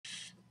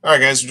All right,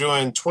 guys, we're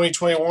doing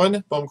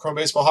 2021 Bowman Chrome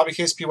Baseball Hobby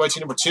Case PYT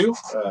number 2.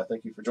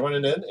 Thank you for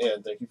joining in,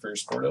 and thank you for your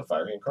support of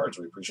Firehand Cards.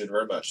 We appreciate it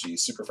very much. The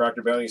Super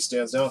Fractor bounty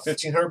stands now at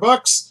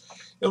 $1,500,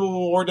 and we'll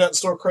award that in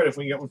store credit if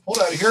we get one pulled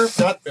out of here. If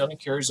not, bounty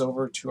carries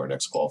over to our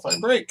next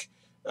qualifying break.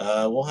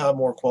 We'll have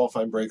more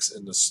qualifying breaks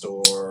in the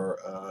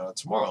store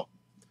tomorrow.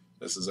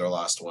 This is our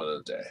last one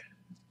of the day.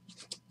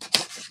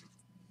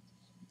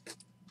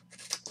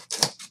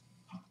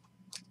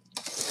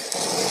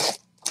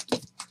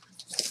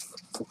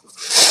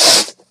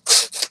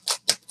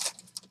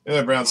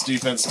 Yeah, Browns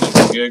defense did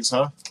some gigs,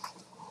 huh?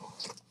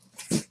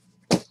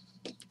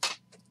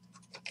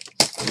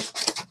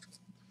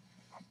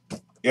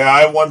 Yeah,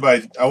 I won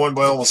by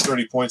almost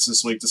 30 points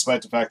this week,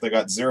 despite the fact that I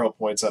got 0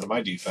 points out of my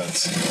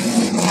defense.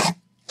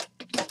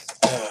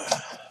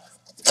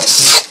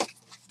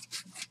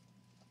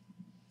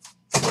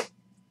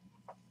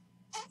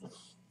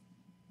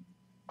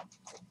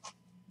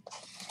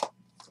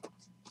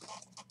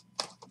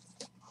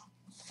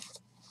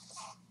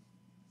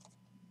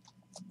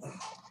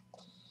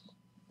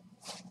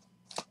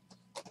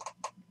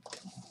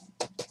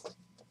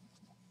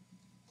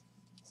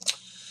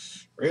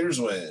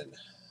 Raiders win.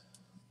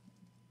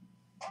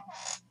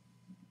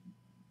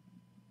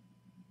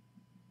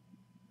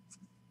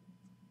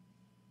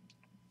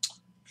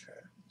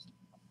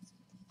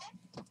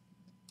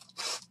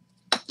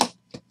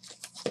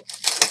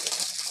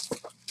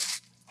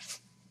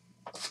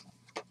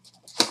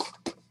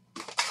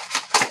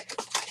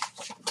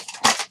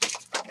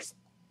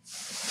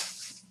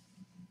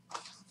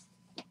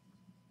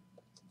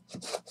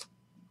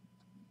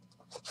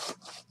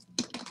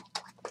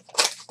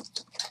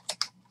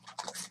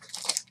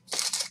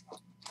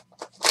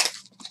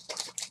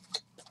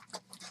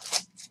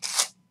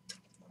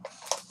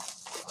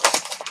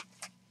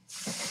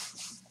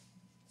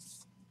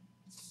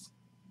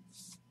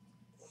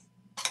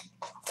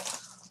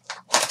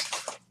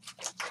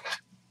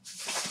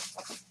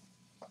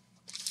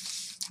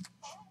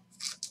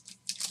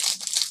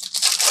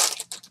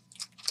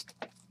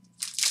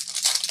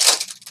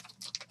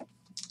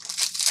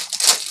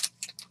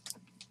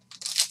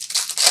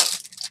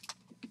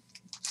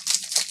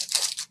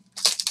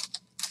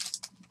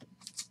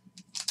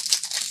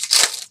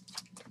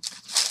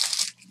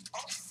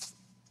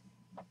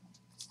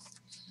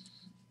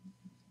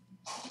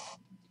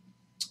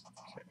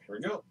 Here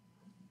we go.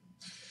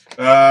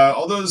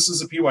 Although this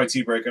is a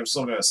PYT break, I'm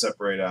still going to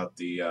separate out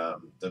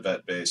the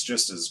vet base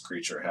just as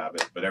creature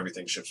habit, but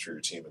everything ships for your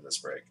team in this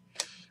break.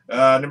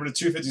 Number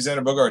 250,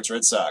 Xander Bogaerts,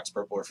 Red Sox.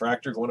 Purple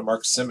Refractor going to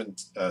Mark Simon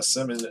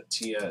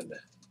TN.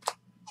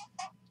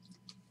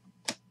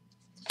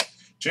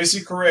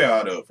 JC Correa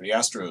auto for the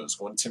Astros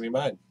going to Timmy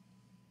Mine.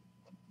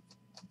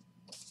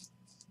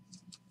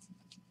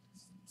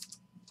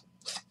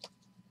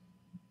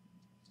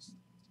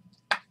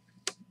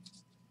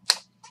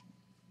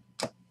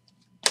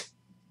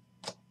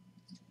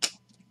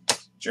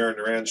 Jaron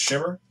Duran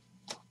Shimmer.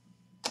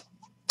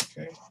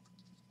 Okay.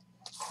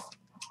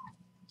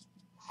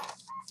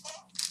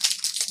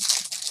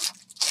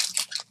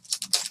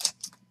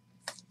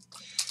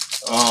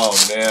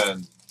 Oh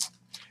man.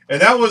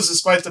 And that was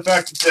despite the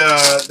fact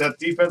that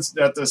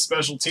that the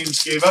special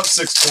teams gave up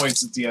 6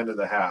 points at the end of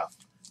the half.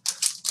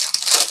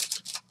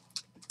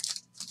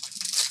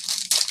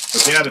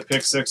 But they had to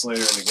pick 6 later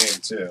in the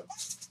game too.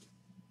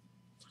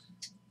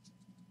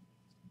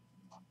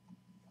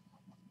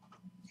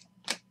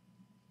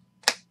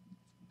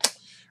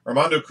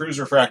 Armando Cruz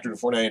Refractor to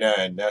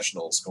 499.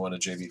 Nationals going to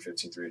JB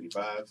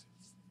 15385.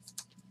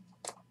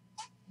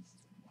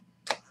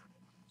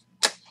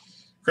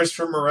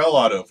 Christopher Morel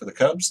auto for the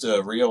Cubs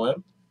to Rio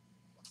M.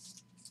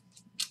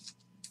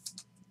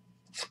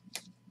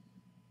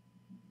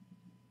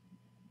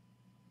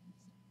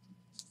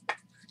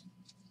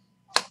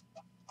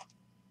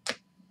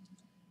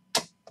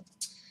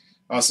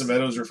 Austin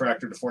Meadows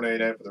Refractor to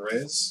 499 for the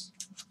Rays.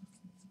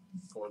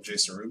 Going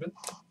Jason Rubin.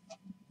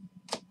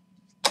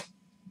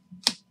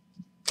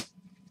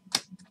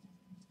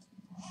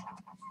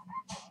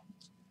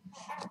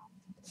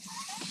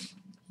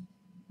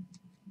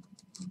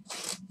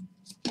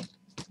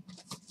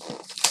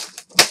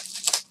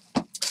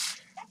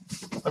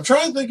 I'm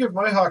trying to think if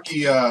my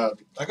hockey. I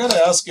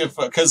gotta ask if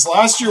because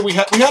last year we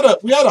had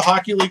a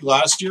hockey league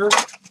last year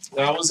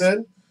that I was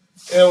in,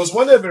 and it was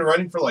one that had been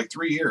running for like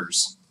 3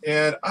 years.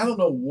 And I don't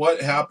know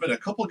what happened. A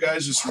couple of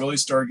guys just really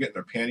started getting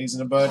their panties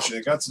in a bunch, and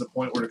it got to the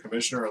point where the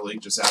commissioner of the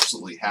league just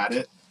absolutely had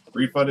it,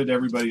 refunded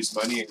everybody's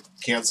money, and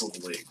canceled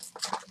the league.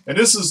 And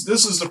this is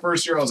the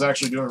first year I was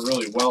actually doing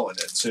really well in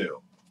it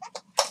too.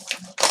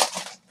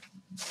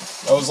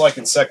 I was like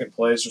in second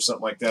place or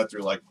something like that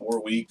through like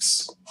 4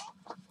 weeks.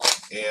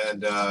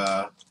 And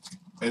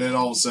then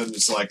all of a sudden,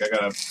 it's like I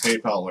got a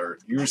PayPal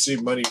alert. You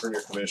received money from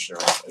your commissioner.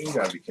 You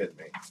gotta be kidding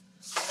me.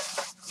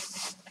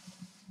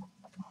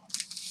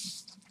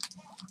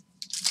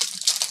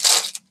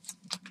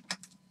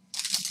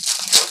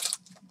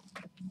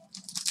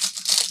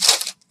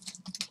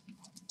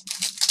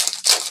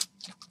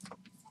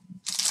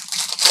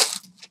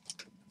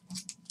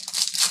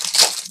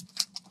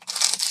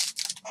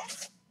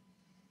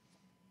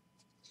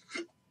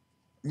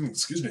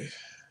 Excuse me.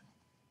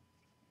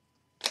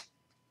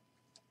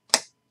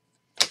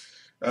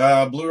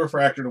 Blue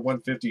refractor to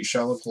 150,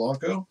 Shalin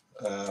Polanco.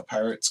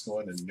 Pirates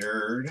going to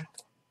Nerd.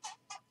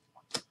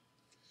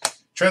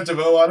 Trent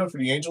DeVoe auto for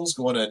the Angels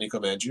going to Nico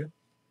Mangiu.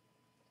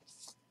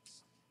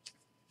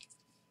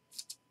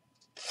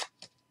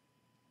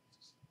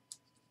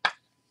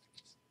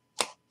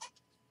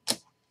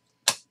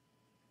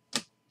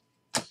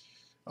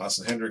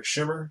 Austin Hendricks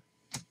Shimmer.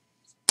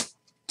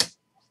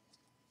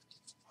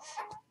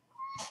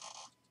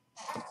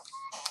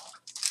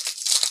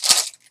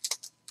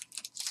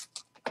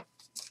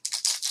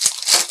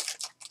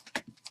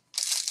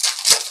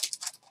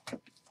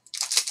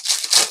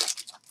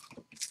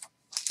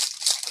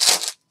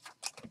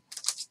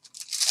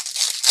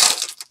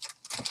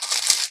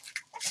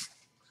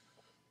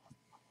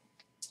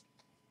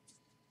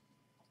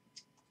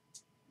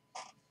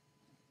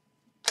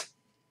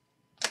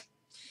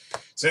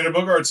 Xander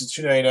Bogaerts is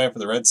 $2.99 for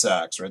the Red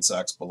Sox. Red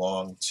Sox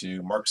belong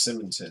to Mark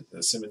Simmontian.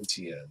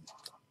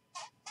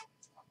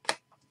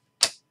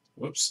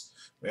 Whoops.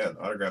 Man,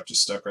 autograph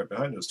just stuck right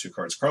behind those two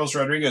cards. Carlos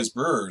Rodriguez,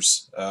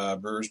 Brewers.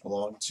 Brewers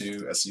belong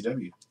to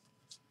SCW.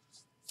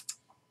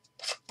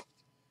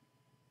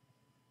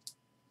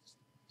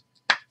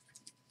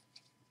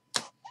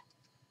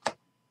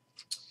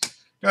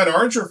 Got an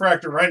orange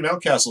refractor, Ryan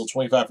Mountcastle,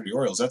 25 for the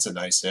Orioles. That's a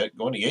nice hit.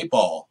 Going to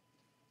 8-ball.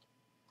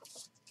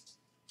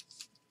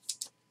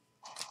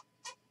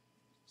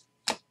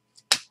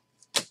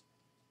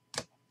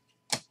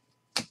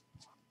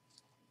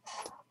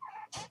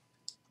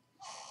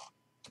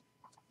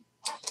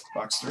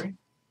 Box 3.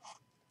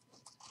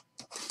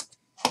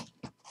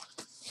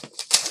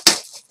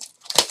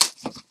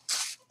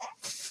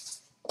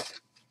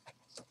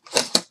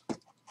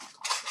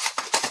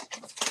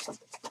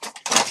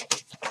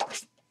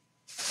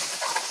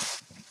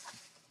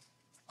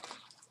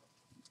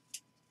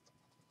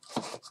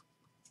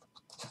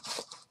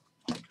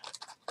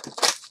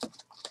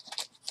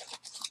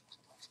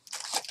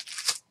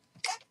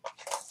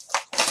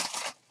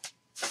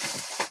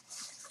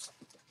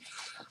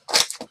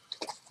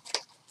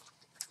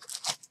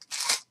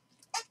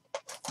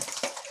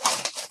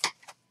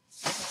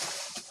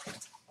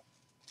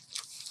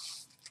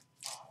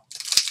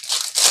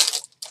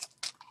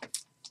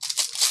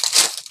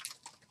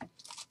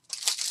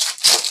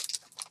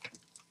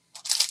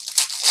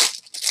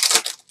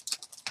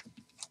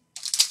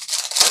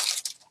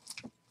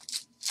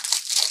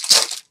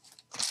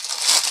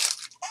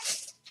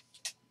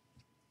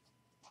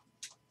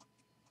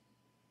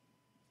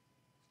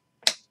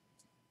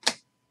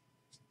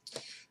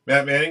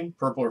 Matt Manning,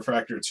 purple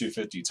refractor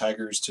 250,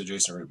 Tigers to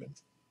Jason Rubin.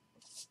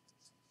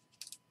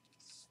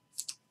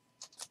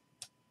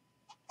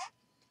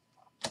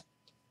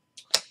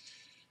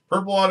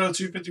 Purple auto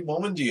 250,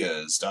 Bowman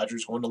Diaz,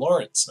 Dodgers going to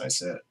Lawrence.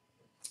 Nice hit.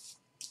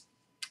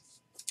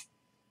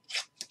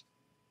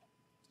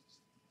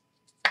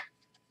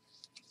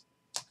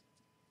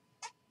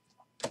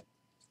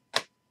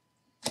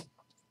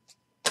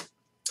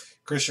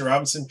 Christian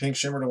Robinson, pink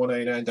shimmer to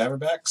 199,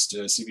 Diamondbacks to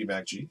CB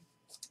MacG.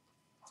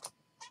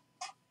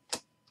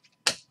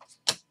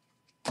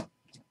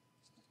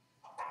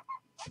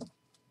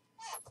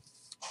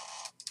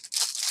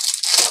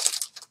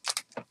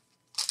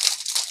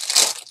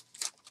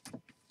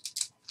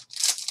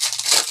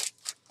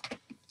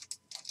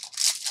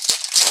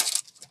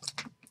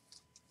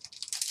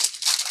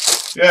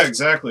 Yeah,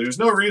 exactly. There's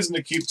no reason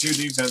to keep two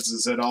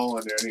defenses at all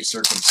under any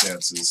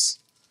circumstances.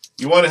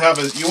 You want to have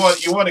you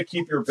want to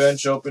keep your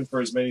bench open for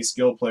as many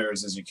skill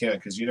players as you can,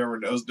 because you never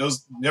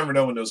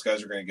know when those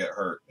guys are going to get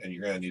hurt, and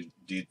you're going to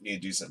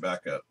need decent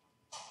backup.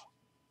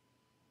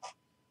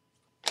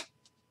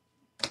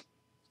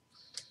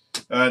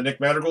 Nick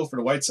Madrigal for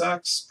the White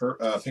Sox,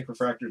 pink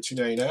refractor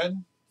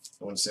 299.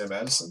 Going to Sam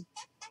Madison.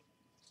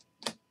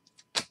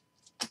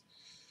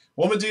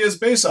 Woman Diaz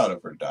base auto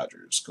for the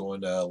Dodgers,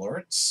 going to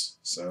Lawrence.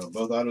 So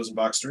both autos in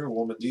box 3 are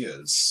Woman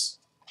Diaz.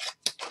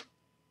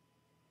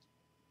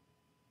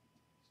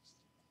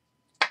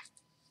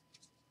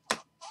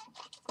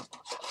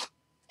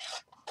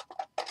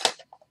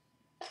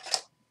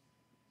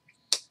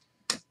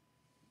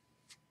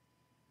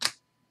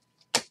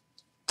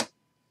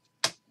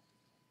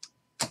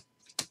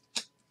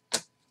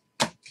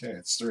 Okay,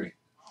 it's 3.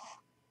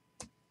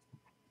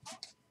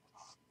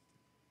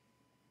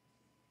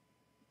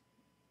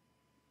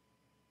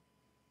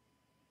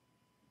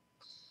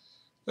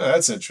 Oh,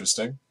 that's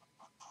interesting.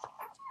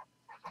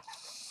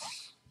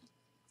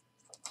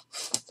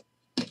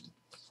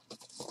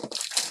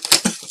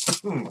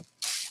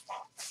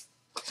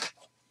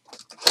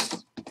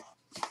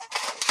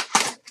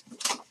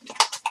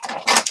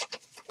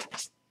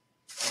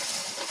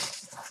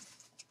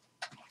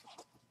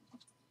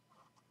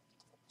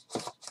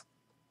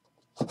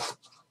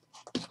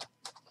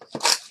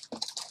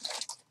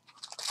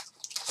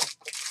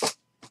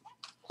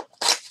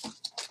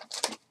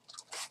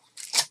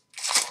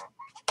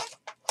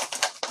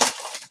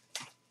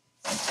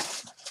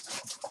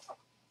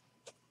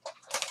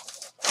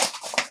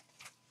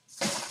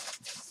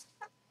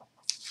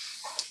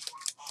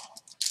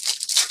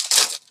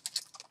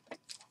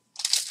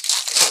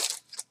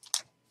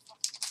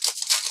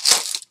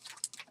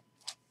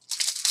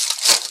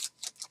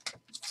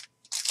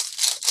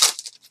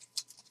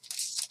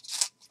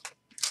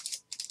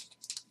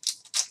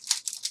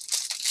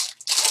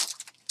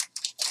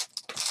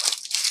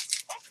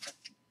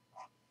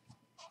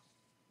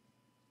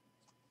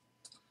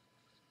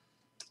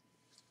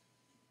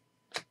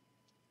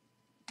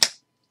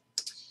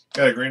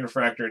 Got a green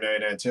refractor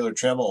 99 Taylor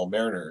Trammell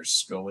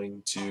Mariners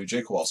going to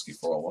Jay Kowalski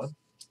 401.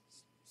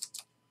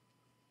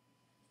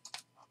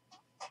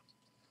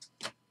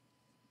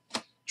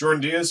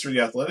 Jordan Diaz for the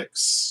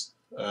Athletics.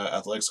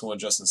 Athletics going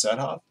to Justin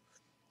Sadhoff.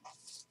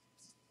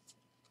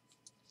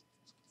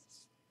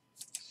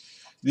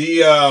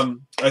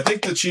 I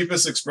think the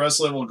cheapest express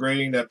level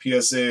grading that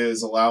PSA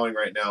is allowing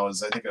right now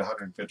is I think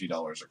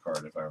 $150 a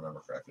card, if I remember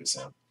correctly,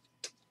 Sam.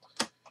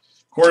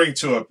 According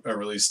to a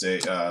release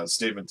date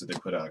statement that they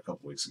put out a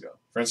couple weeks ago.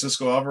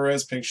 Francisco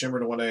Alvarez, pink shimmer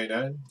to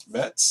 199.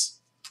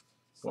 Mets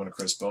going to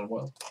Chris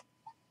Bonewell.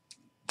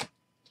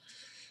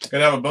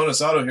 Gonna have a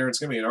bonus auto here. It's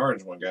gonna be an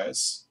orange one,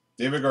 guys.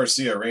 David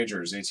Garcia,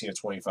 Rangers,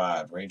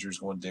 18/25. Rangers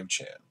going to David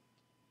Chan.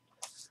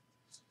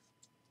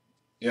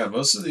 Yeah,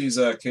 most of these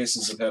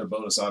cases have had a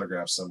bonus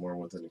autograph somewhere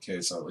within the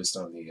case, at least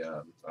on the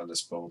on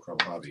this Bowman Chrome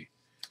hobby.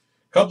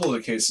 A couple of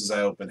the cases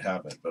I opened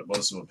haven't, but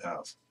most of them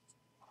have.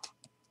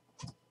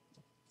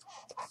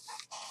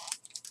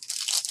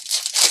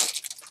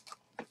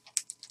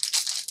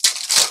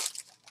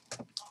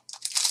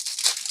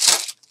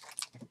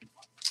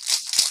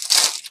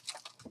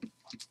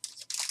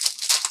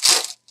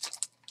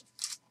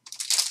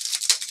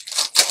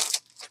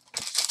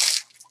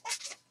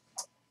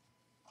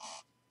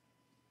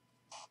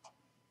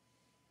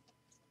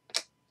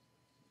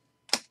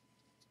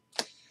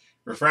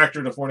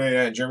 Refractor to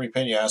 499, Jeremy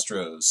Pena,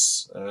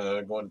 Astros.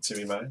 Going to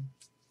Timmy Mine.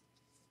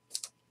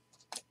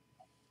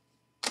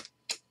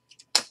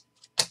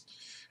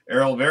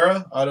 Errol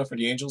Vera, auto for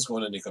the Angels,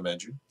 going to Nico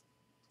Manju.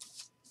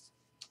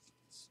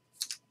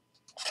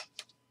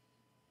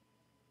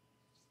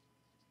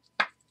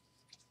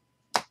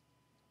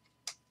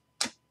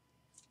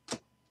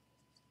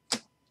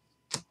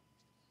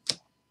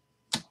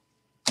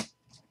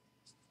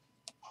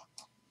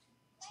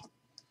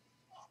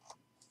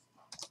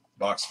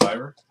 Box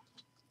fiber.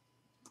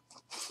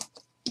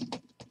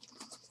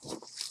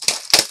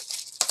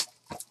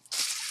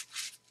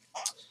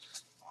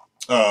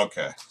 Oh,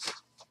 okay.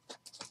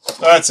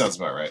 That sounds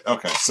about right.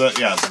 Okay, so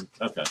yeah,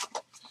 okay.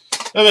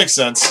 That makes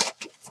sense.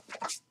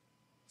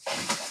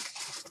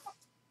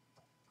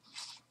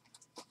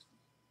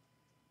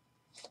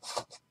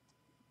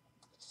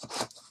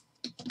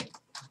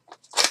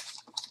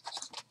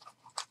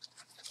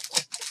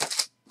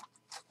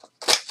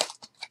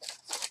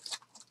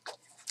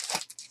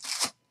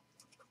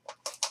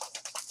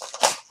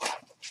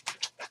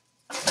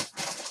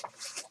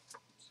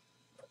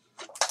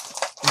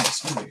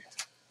 Excuse me.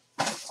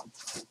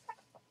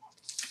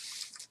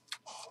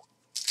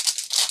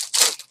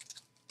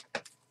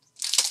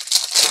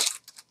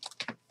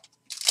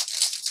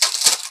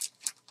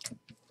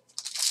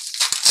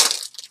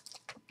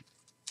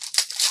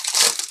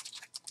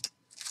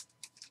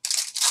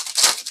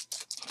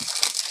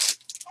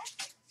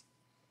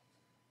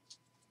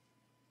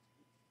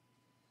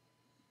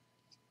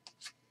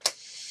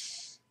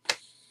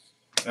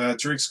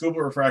 Tariq Skubal,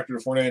 refractor to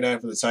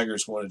 499 for the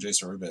Tigers, going to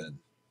Jason Rubin.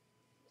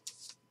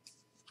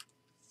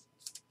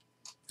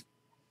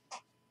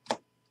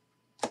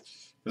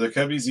 For the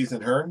Cubbies,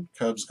 Ethan Hearn.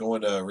 Cubs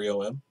going to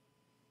Rio M.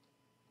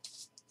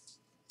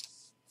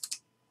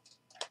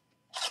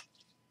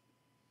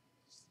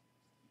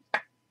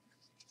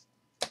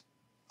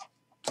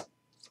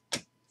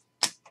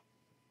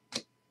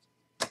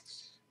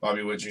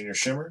 Bobby Wood Jr.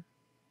 Shimmer.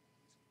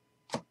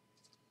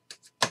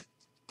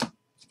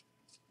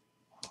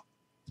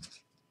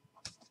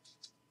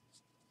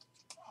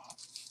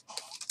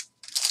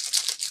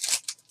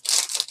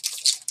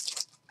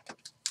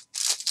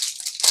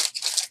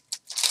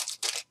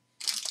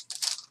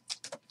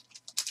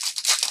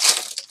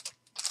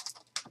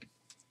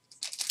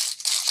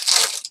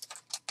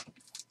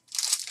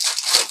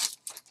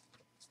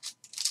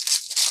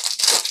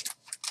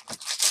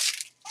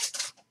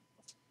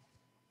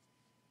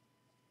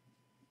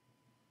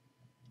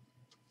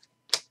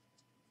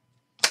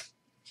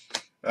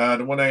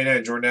 To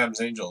 199, Jordan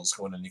Adams Angels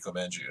going to Nico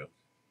Manju.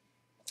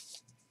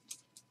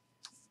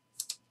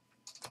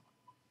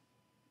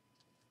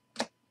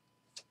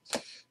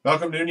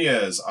 Malcolm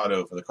Nunez,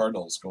 auto for the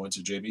Cardinals, going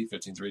to JB,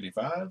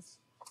 15/385.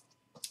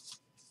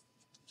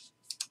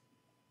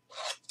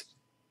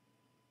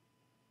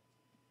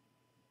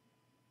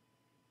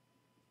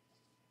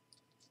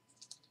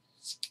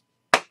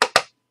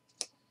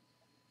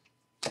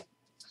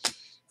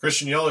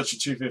 Christian Yelich at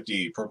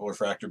 250, purple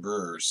refractor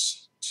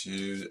Brewers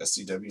to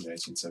SCW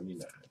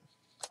 1979.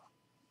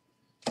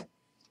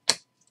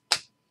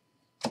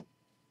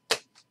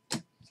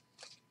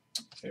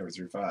 Okay, we're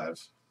through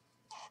 5.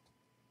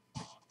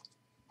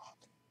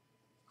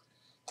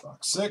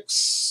 Box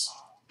 6.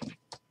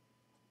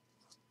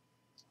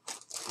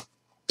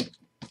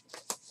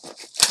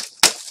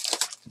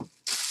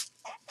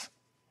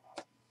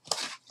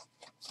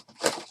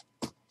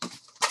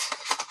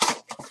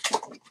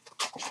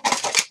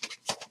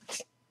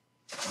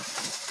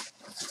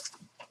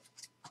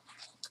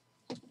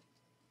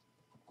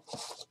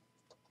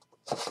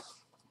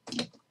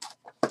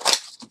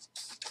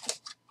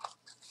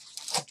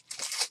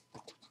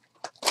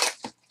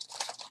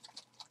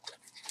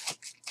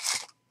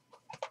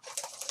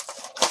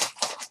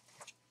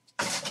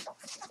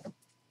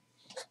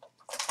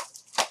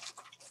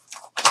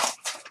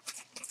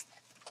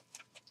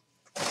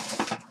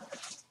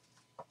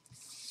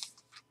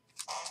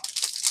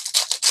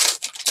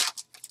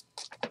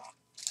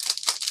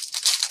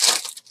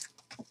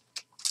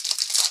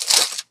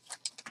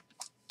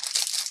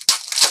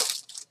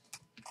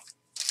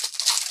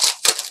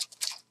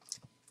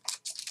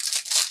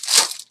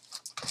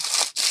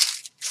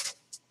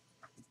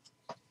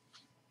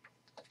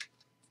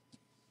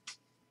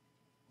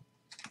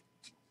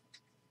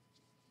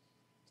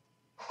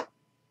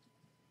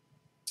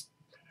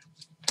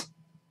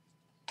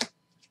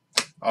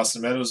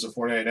 Austin Meadows to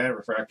 499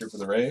 refractor for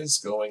the Rays,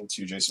 going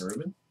to Jason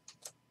Rubin.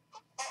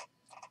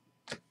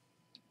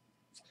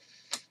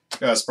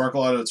 Got a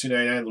Sparkle Auto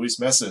 299, Luis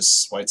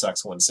Messis, White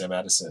Sox 1, Sam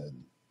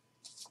Addison.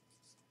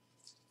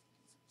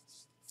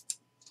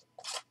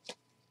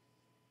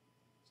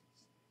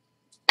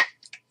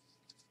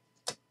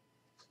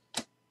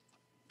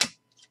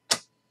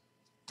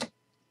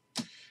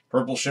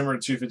 Purple Shimmer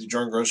 250,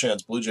 Jordan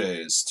Groshans, Blue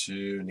Jays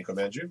to Nico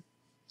Manju.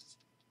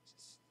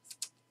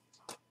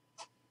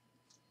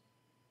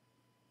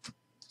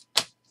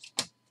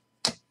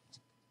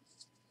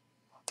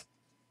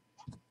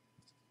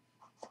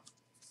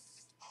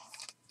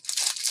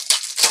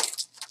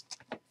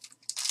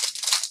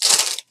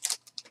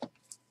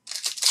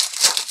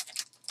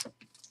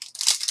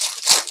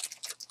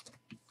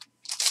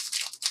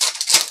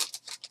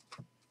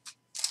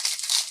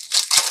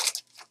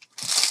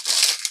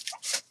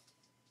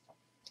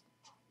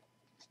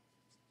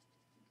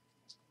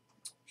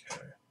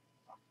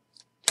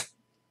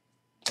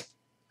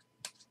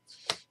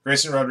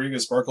 Grayson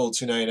Rodriguez, Sparkle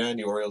 299.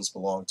 The Orioles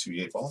belong to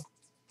 8-ball.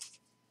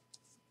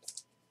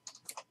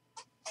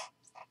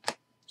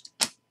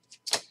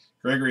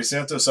 Gregory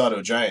Santos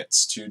Auto,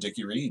 Giants to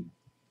Dickie Reed.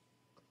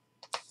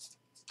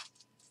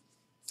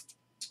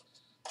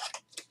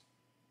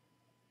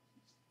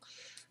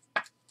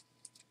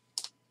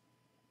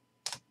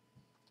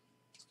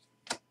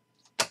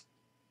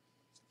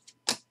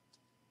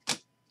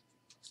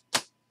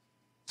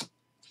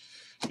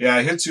 Yeah,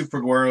 I hit 2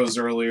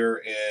 Pagueros earlier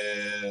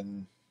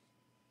in...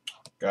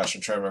 Gosh,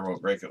 I'm trying to remember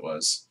what break it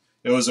was.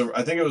 It was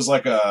I think it was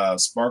like a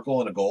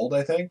Sparkle and a Gold,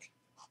 I think.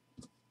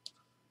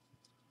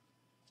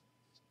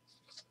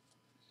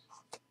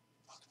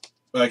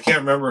 But I can't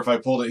remember if I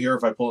pulled it here or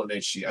if I pulled it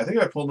in HTA. I think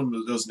I pulled them,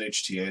 those in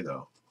HTA,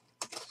 though.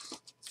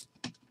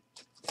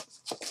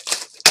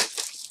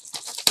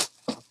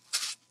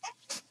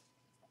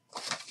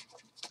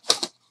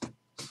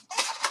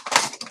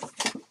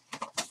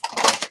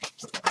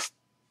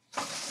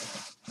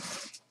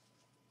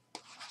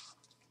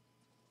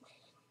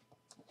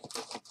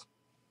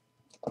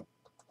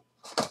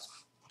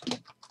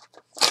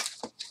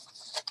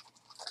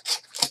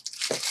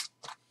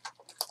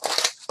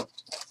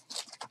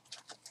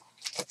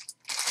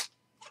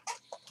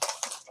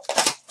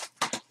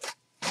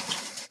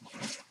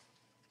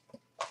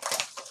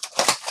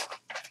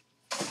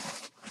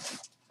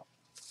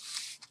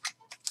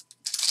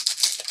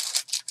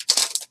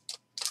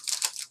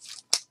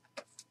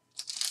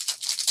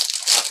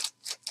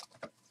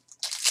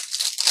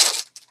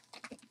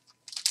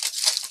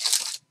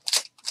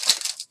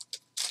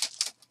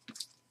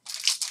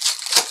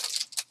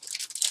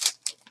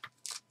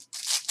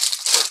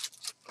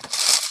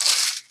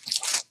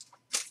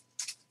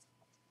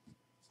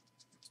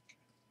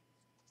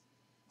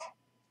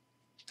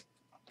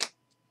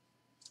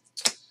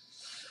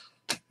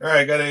 All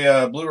right, got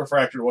a blue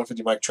refractor to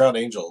 150 Mike Trout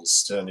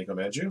Angels to Nico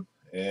Manju.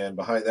 And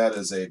behind that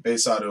is a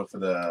base auto for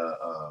the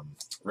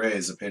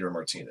Rays of Pedro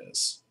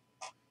Martinez.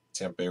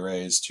 Tampa Bay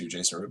Rays to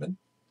Jason Rubin.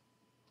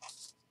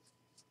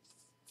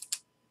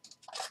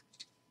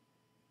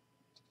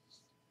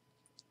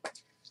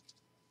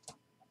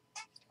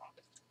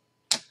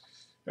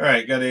 All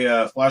right, got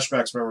a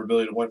flashbacks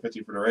memorability to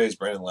 150 for the Rays,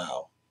 Brandon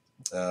Lau.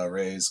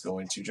 Rays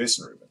going to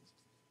Jason Rubin.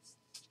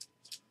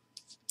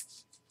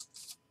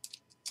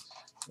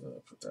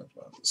 Put that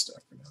bottom of the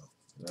stack for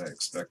now. I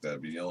expect that to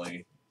be the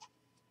only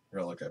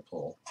relic I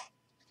pull.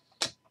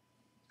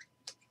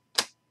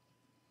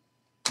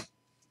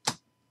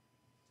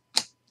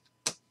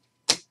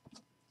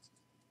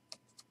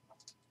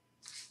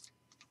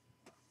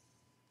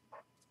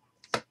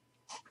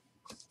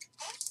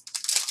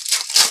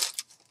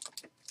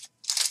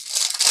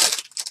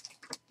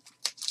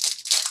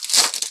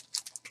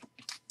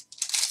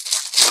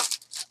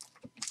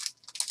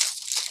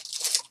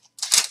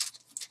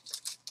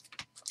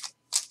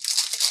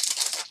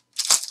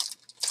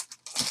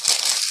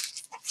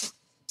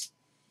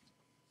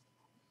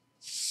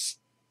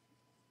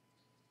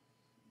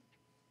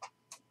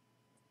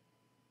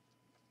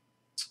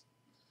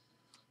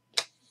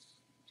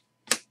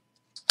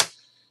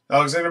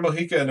 Alexander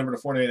Mojica, number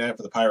 499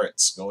 for the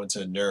Pirates, going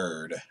to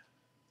Nerd.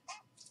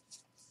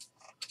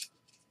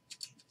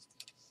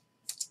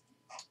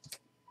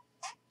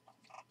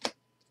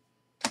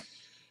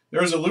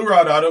 There's a Lou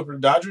Rod auto for the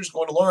Dodgers,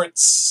 going to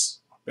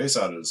Lawrence. Base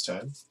auto this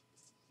time.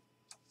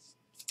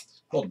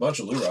 Pulled a bunch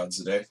of Lou Rods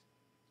today.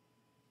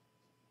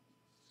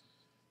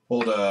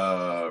 Pulled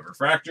a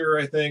Refractor,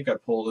 I think. I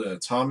pulled an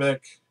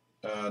Atomic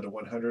to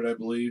 100, I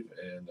believe,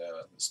 and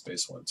the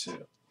Space one,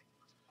 too.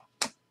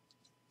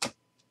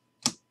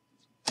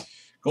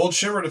 Gold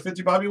Shimmer to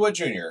 50, Bobby Wood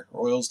Jr.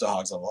 Royals to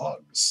Hogs on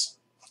Logs.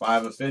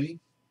 5 of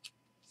 50.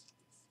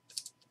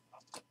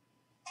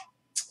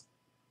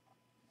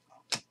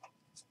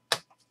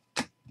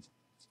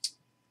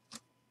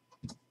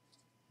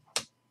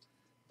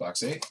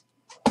 Box 8.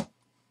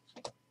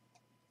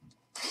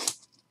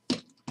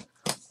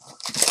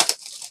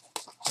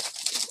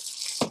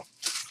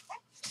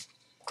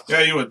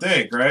 Yeah, you would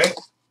think, right?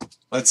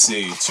 Let's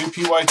see, 2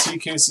 PYT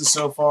cases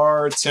so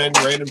far, 10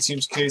 random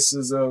teams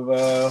cases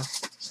of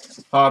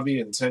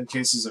Hobby, and 10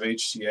 cases of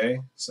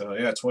HTA. So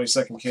yeah,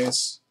 22nd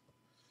case.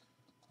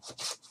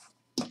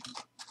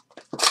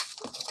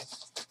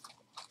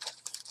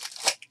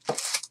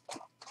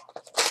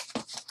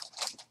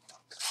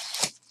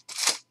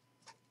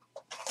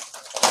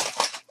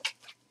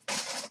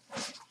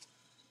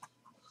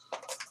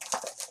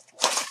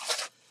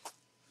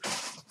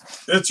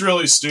 It's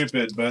really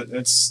stupid, but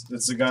it's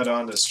the god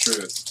honest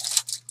truth.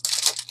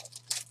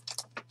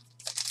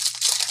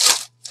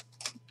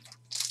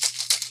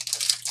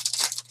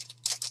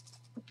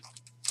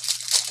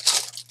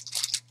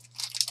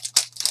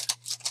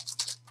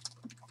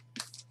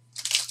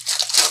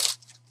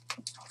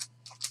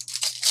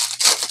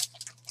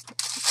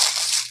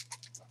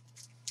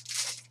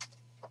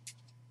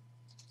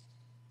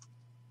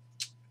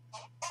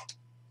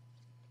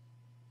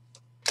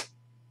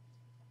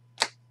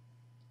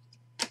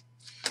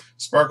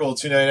 Sparkle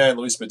 299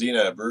 Luis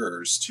Medina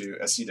Brewers to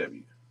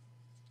SCW.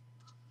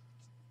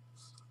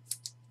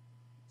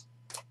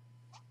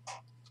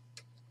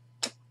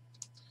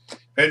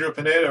 Pedro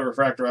Pineda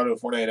Refractor Auto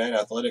 499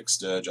 Athletics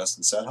to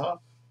Justin Sadhoff.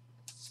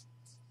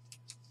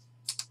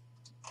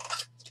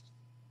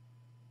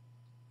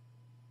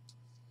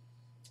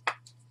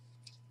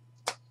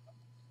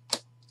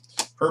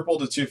 Purple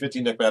to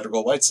 250 Nick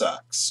Madrigal White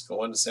Sox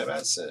going to Sam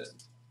Addison.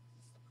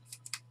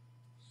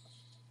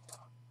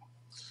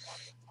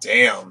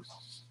 Damn.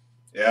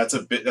 Yeah,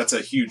 that's a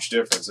huge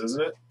difference,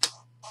 isn't it?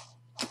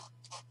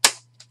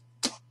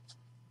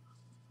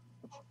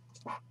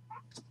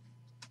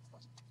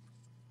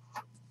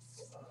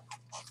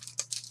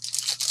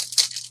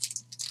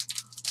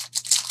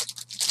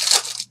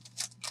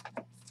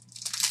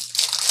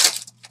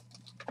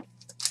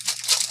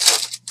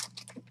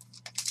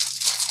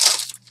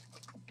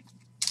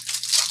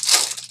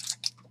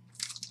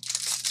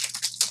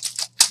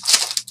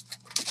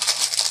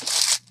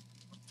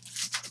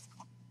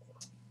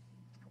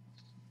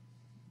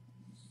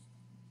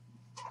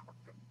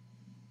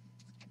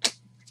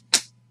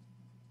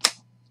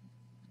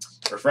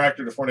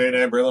 Refractor to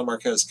 499 Braylon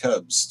Marquez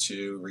Cubs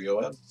to Rio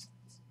M.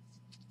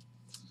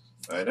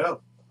 I know.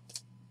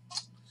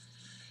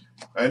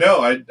 I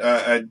know. I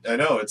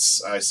know.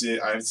 I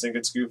think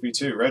it's goofy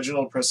too.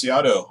 Reginald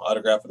Preciado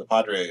autograph for the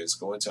Padres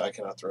going to I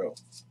Cannot Throw.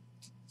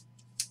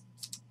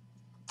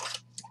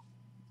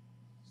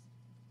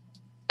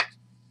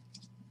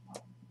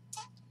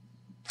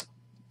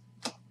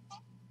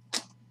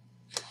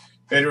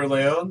 Pedro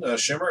Leon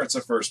Shimmer. It's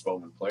a first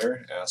Bowman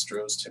player.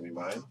 Astros Timmy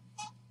Mine.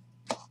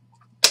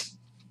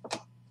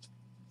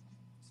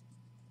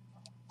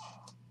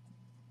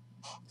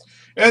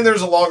 And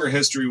there's a longer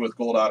history with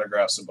gold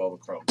autographs in Bowman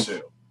Chrome,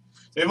 too.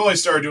 They've only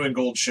started doing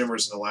gold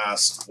shimmers in the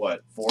last,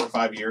 what, 4 or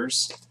 5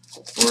 years?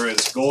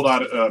 Whereas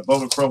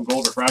Bowman Chrome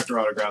gold refractor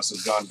autographs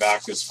have gone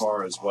back as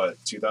far as, what,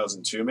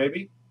 2002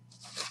 maybe?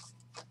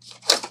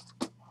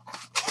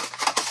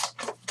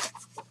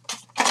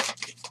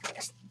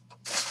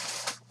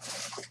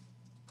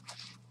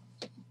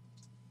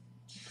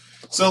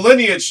 So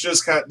lineage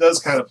just does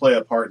kind of play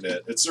a part in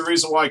it. It's the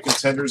reason why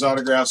contenders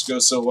autographs go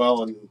so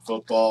well in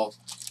football.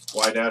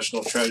 Why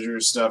National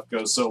Treasures stuff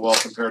goes so well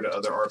compared to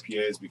other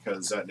RPAs,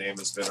 because that name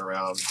has been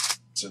around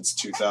since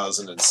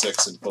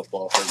 2006 in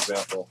football, for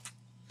example,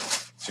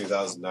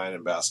 2009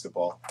 in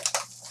basketball.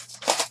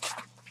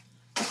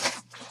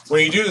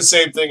 When you do the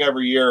same thing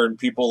every year and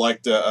people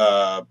like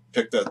to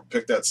pick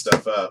that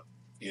stuff up,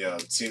 you know,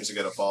 it seems to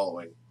get a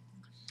following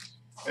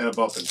and a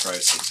bump in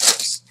price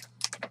sometimes.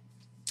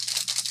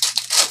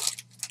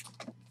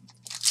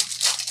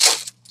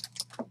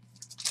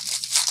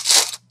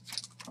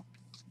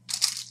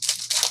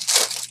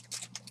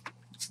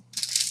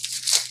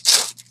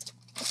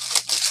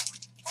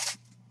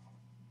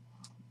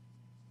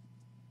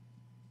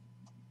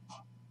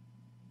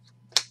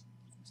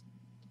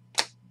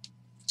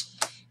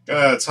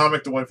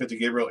 Atomic to 150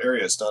 Gabriel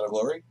Arias, Donna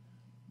Glory.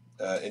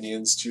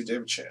 Indians to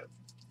David Chan.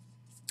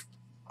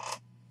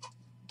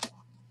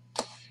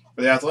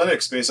 For the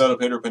Athletics, base auto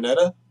Pedro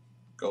Pineda,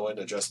 going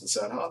to Justin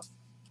Sadhoff.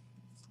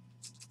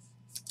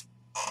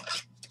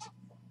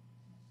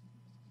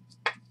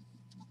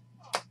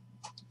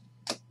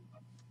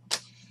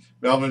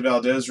 Melvin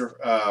Valdez,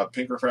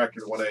 pink refractor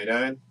to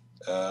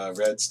 199.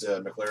 Reds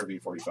to McLaren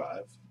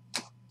V45.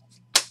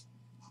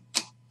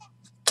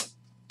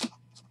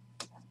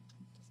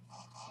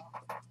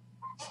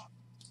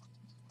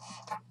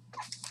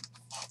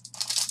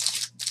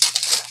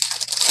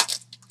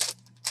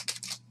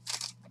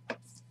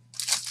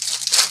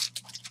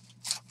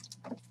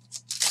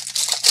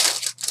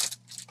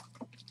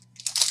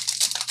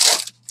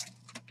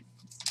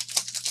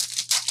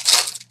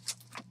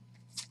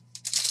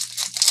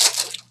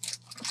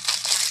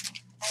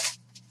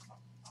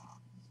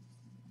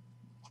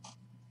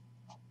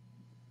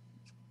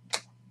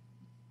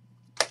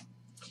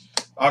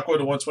 Aqua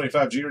to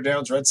 125, Jeter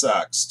Downs, Red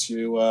Sox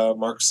to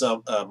Mark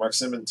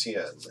Simmons,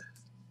 TN.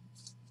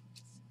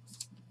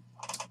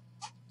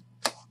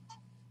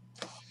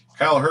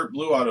 Kyle Hurt,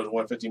 blue auto to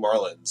 150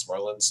 Marlins.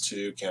 Marlins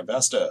to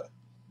Cambesta.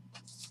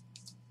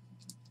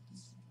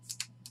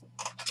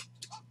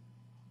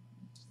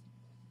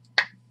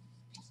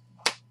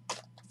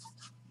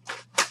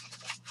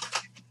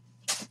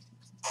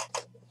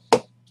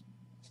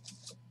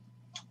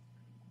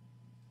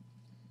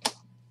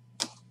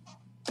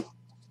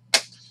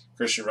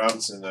 Christian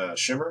Robinson,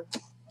 Shimmer.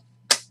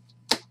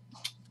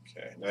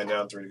 Okay, 9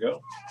 down, 3 to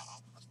go.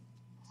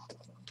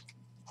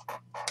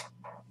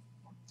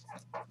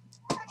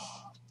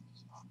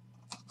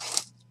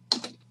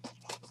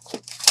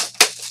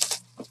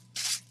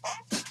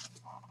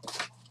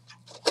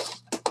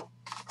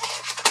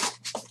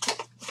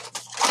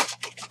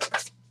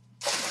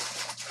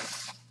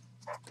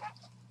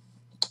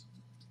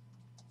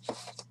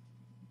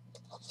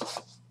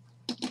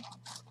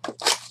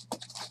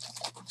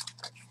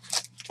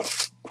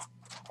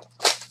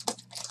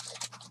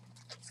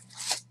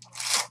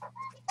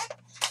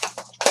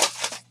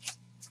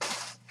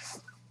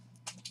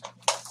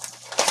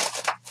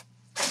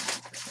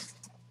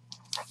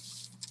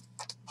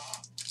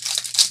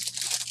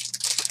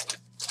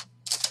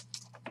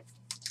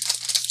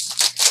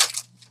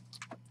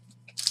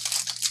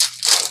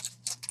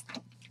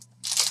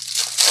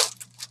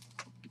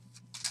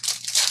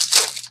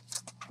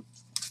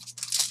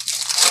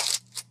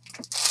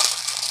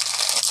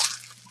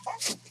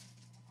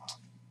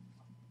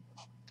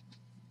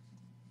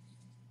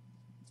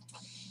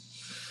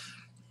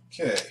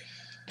 Okay.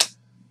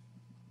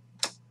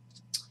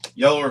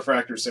 Yellow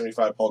refractor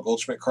 75 Paul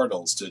Goldschmidt,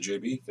 Cardinals to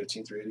JB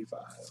 15,385.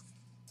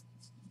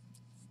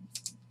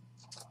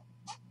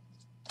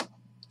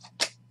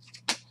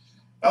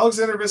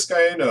 Alexander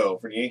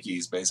Vizcaino for the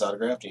Yankees, base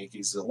autograph,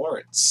 Yankees to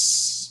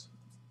Lawrence.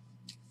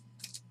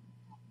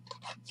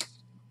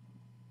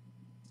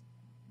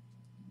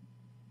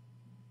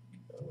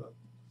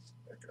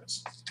 There it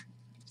goes.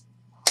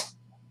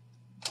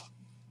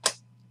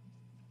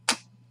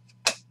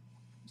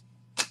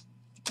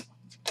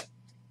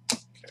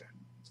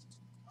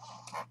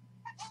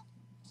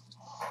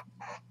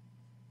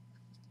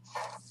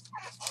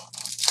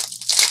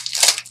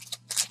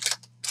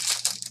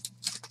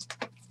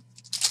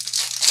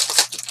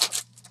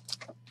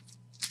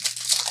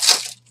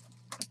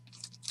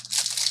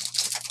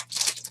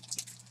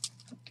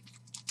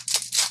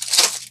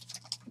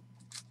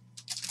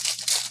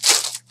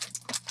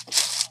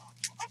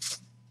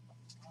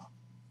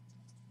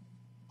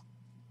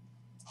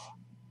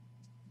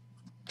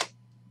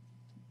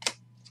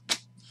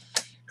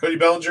 Cody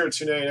Bellinger,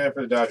 299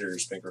 for the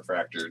Dodgers. Pink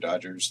refractor.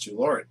 Dodgers to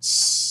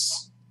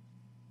Lawrence.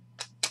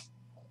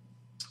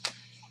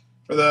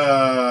 For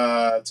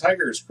the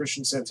Tigers,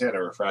 Christian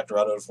Santana, refractor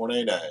auto to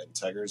 499.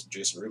 Tigers,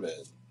 Jason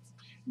Rubin.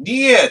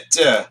 Niet!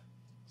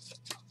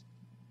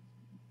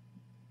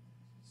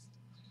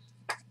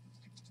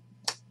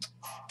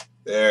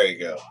 There you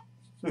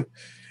go.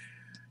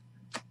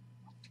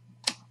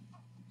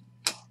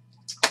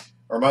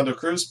 Armando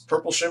Cruz,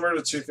 purple shimmer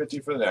to 250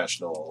 for the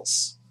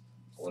Nationals.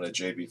 One at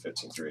JB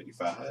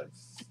 15,385.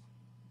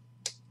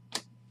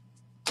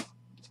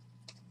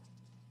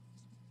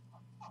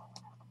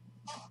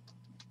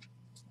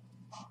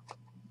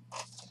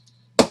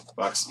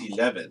 Box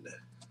 11.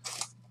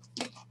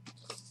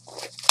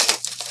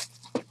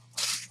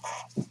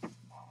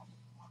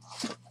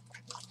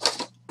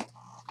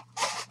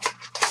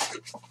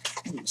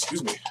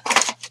 Excuse me.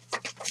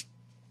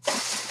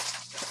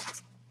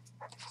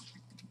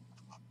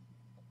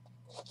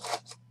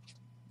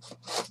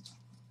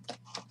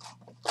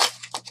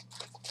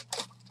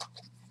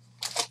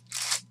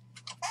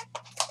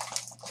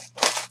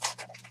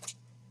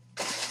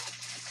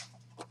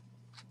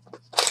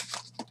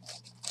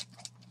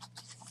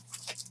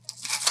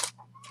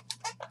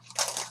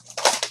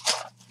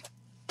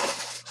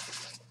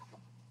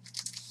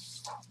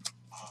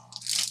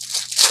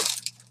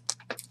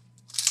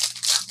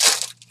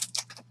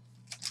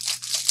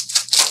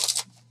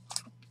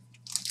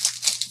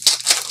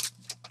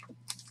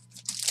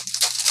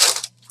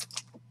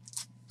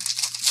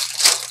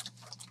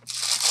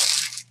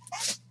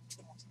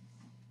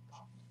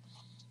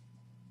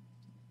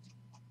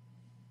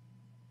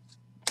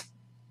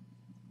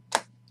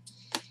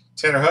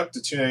 Tanner Hook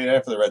to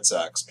 299 for the Red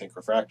Sox. Pink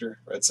refractor.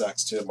 Red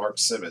Sox to Mark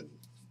Simonton.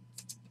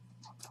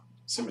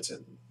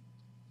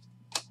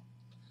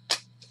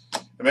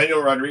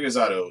 Emmanuel Rodriguez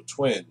auto.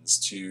 Twins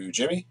to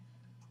Jimmy.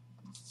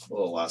 A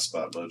little last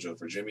spot mojo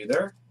for Jimmy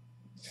there.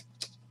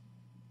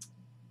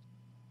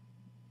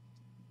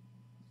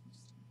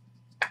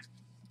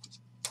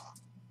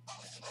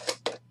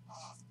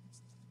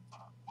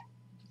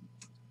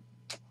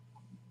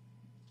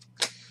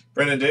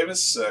 Brendan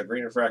Davis,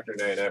 green refractor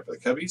 99 for the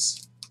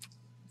Cubbies.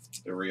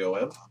 The Rio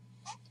M.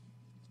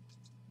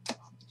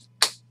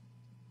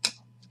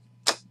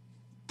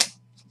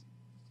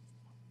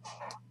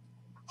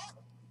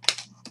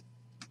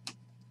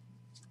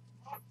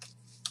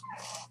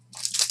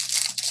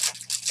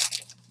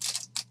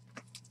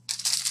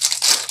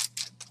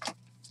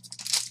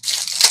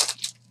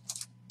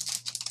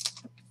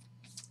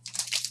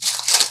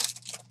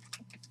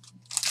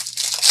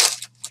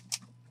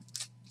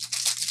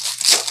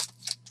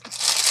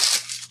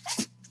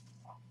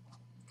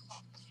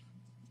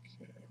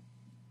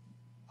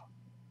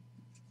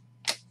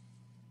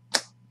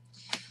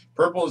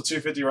 purple to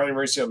 250 Ronnie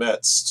Mauricio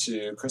Mets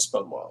to Chris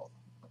Bunwell.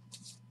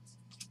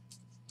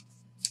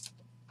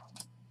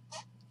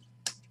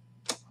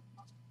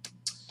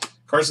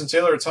 Carson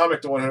Taylor,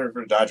 Atomic to 100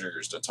 for the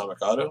Dodgers. To Atomic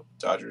Auto.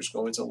 Dodgers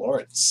going to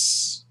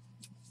Lawrence.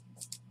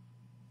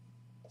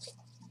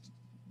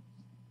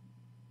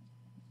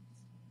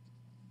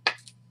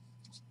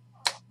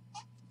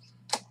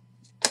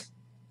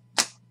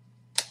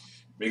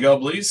 Miguel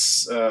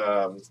Bleis,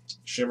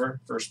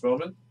 Shimmer, first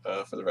Bowman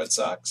for the Red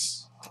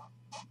Sox.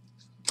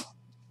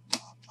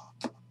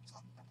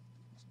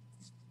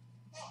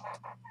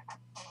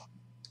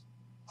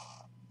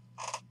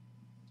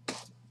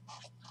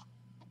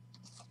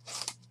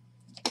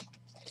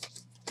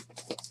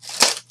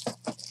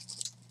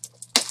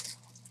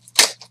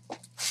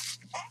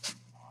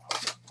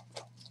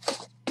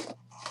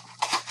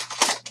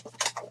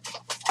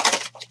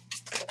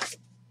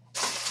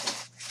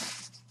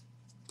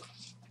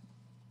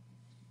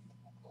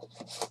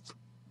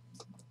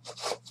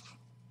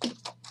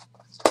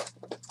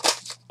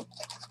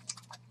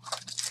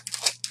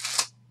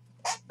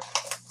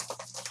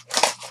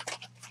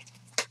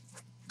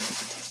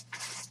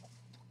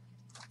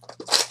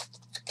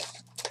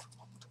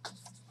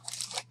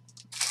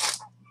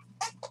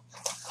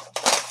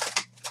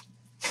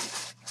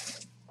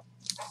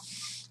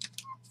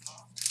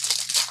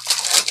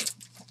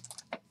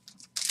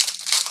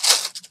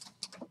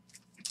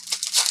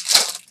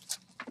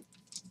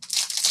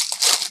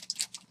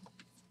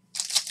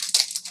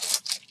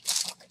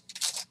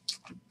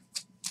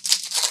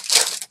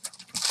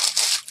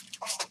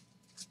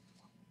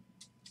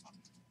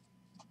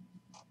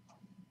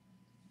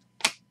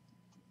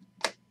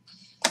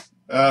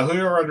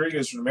 Julio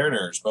Rodriguez from the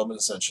Mariners. Bowman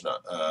Ascension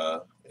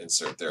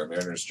insert there.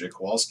 Mariners Jake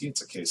Kowalski.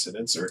 It's a case hit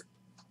insert.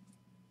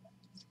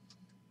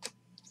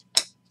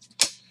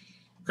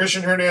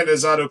 Christian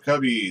Hernandez Auto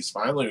Cubbies.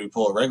 Finally, we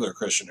pull a regular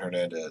Christian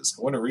Hernandez.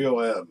 Going to Rio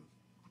M.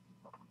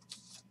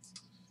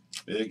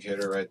 Big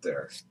hitter right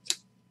there.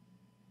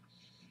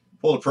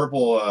 Pulled a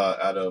purple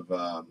out of,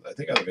 I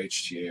think out of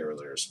HTA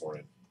earlier this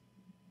morning.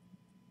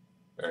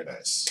 Very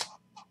nice.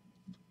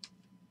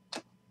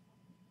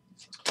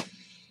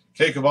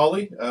 K.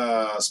 Cavalli,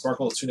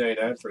 Sparkle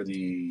 299 for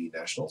the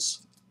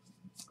Nationals.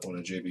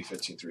 Going to JB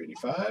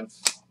 15385.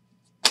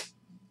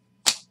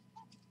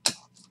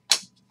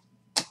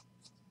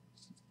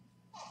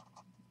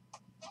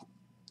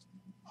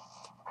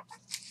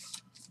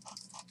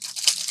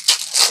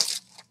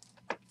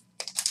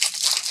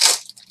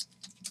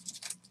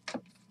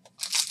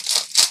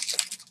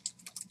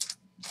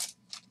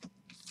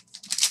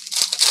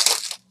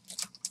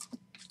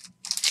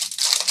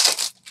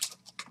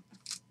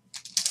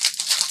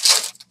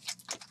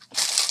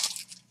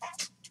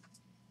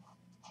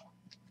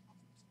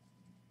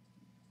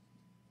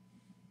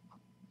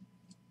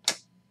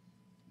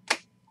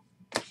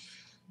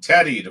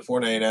 Taddy to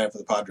 499 for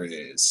the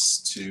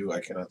Padres. 2 I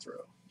cannot throw.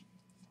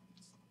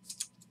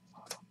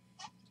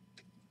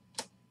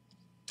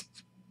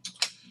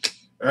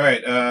 All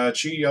right,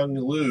 Chi Young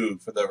Lu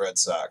for the Red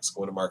Sox.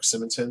 Going to Mark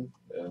Simonton.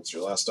 And it's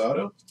your last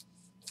auto.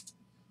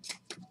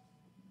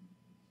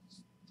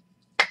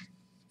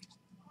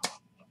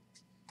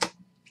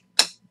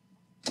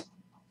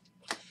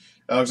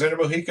 Alexander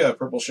Mojica,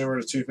 Purple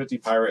Shimmer to 250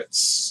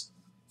 Pirates.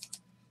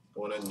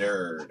 Going to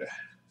Nerd.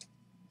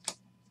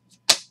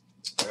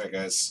 All right,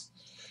 guys.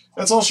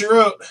 That's all she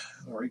wrote.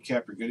 I'll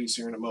recap your goodies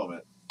here in a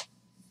moment.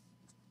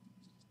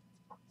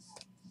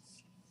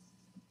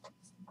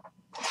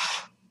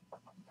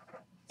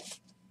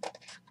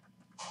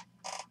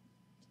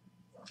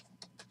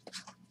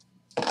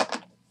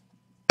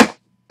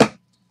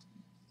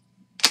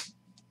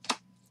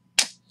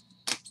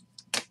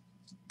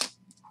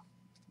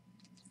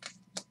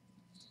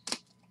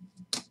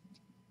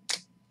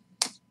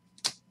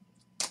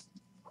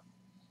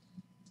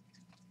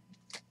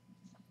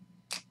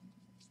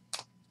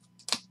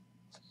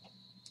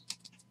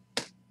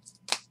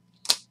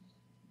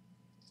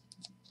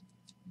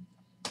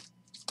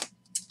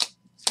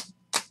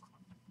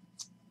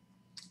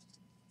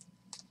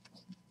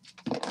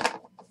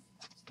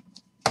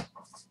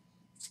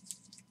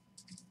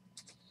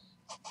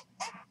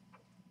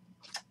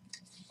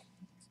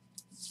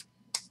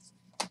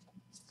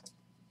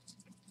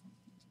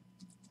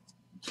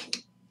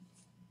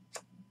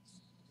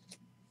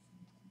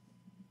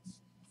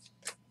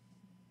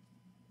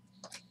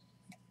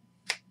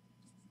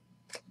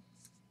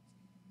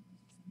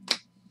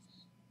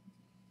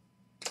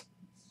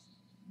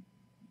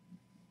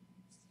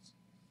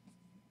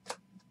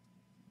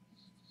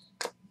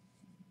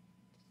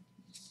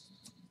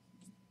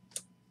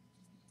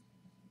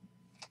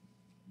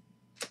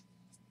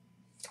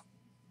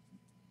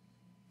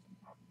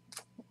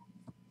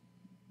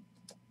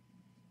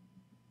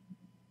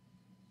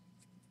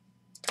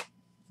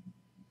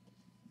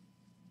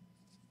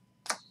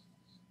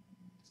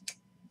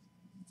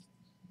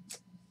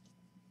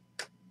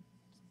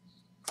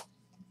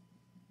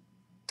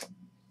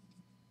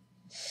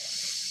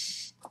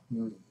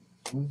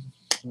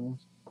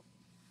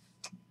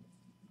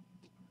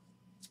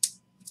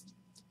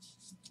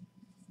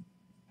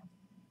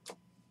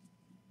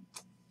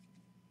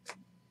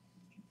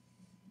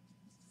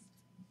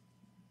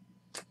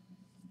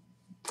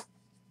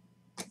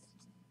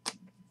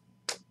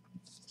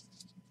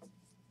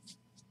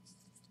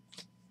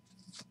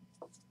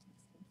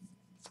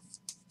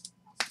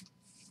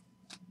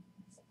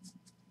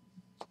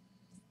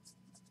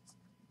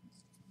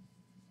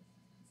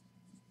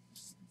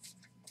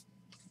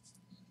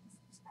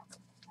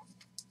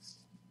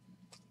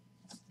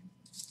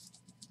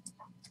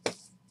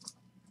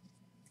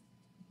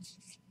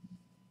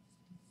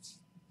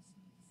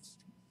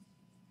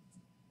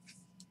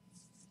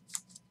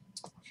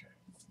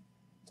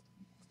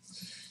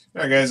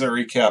 All right, guys, our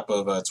recap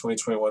of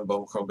 2021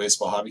 Bowman Chrome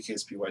Baseball Hobby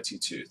Case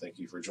PYT2. Thank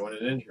you for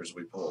joining in. Here's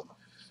what we pulled.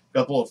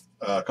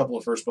 A couple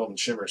of first Bowman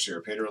Shimmers here.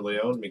 Pedro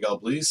Leon,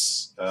 Miguel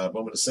Bleis,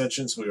 Bowman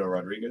Ascensions, Julio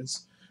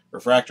Rodriguez.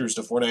 Refractors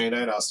to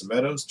 499, Austin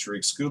Meadows,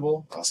 Tariq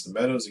Skubal, Austin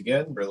Meadows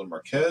again, Braylon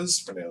Marquez,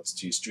 Fernando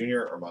Tatis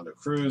Jr., Armando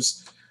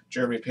Cruz,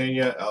 Jeremy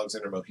Pena,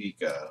 Alexander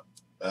Mojica.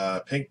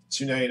 Pink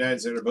 299,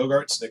 Xander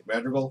Bogaerts, Nick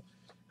Madrigal,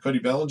 Cody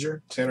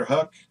Bellinger, Tanner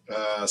Huck,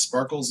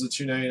 Sparkles the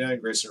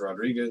 299, Grayson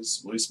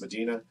Rodriguez, Luis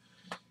Medina,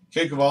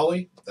 Kate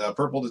Cavalli,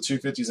 purple to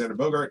 250, Xander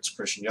Bogaerts,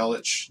 Christian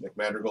Yelich, Nick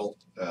Madrigal,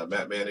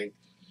 Matt Manning,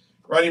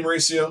 Ronnie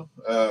Mauricio,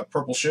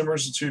 purple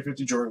shimmers to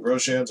 250, Jordan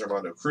Groshans,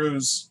 Armando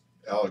Cruz,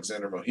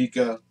 Alexander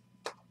Mojica,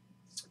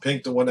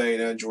 pink to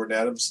 199, Jordan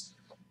Adams,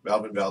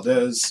 Malvin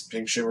Valdez,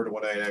 pink shimmer to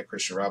 199,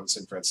 Christian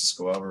Robinson,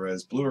 Francisco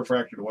Alvarez, blue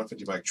refractor to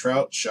 150, Mike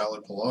Trout,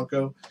 Shalin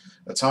Polanco,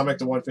 atomic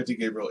to 150,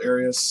 Gabriel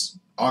Arias,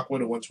 aqua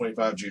to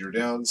 125, Jeter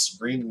Downs,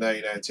 green to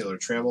 99, Taylor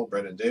Trammell,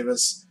 Brendan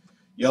Davis,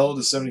 yellow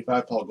to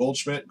 75, Paul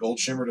Goldschmidt, gold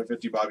shimmer to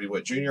 50, Bobby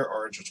Witt Jr.,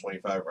 orange to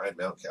 25, Ryan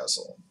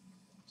Mountcastle.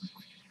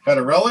 Had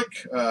a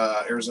relic,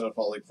 Arizona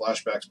Fall League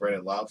flashbacks,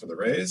 Brandon Loud for the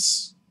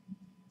Rays.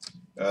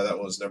 That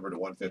was numbered to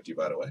 150,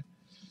 by the way.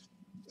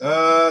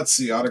 Let's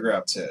see,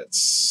 autographed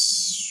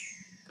hits.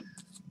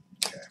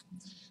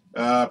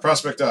 Okay.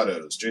 Prospect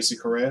autos, J.C.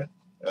 Correa,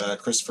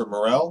 Christopher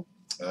Morel,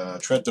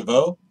 Trent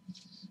DeVoe,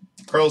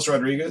 Carlos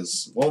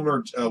Rodriguez,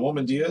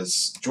 Woman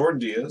Diaz, Jordan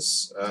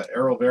Diaz,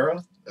 Errol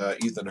Vera,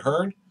 Ethan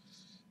Hearn,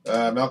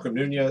 Malcolm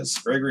Nunez,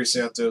 Gregory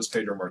Santos,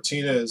 Pedro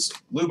Martinez,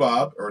 Lou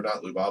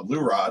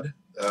Rod,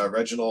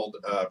 Reginald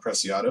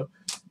Preciado,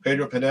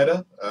 Pedro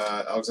Pineda,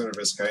 Alexander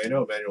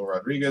Vizcaíno, Emmanuel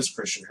Rodriguez,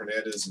 Christian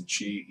Hernandez, and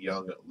Chi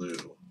Young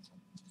Liu.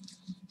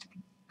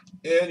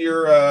 And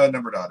your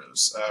numbered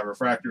autos.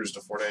 Refractors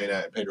to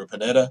 499, Pedro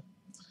Pineda,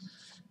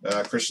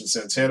 Christian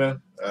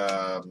Santana,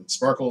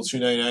 Sparkle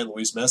 299,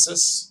 Luis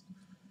Mesis,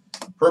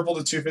 purple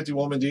to 250,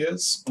 Woman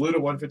Diaz, blue to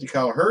 150,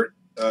 Kyle Hurt,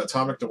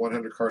 atomic to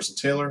 100, Carson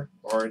Taylor,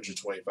 orange to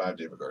 25,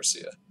 David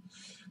Garcia.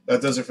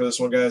 That does it for this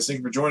one, guys. Thank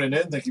you for joining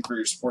in. Thank you for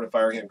your support of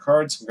Firehand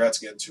Cards.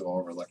 Congrats again to all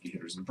of our lucky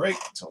hitters in the break.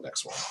 Until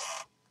next one.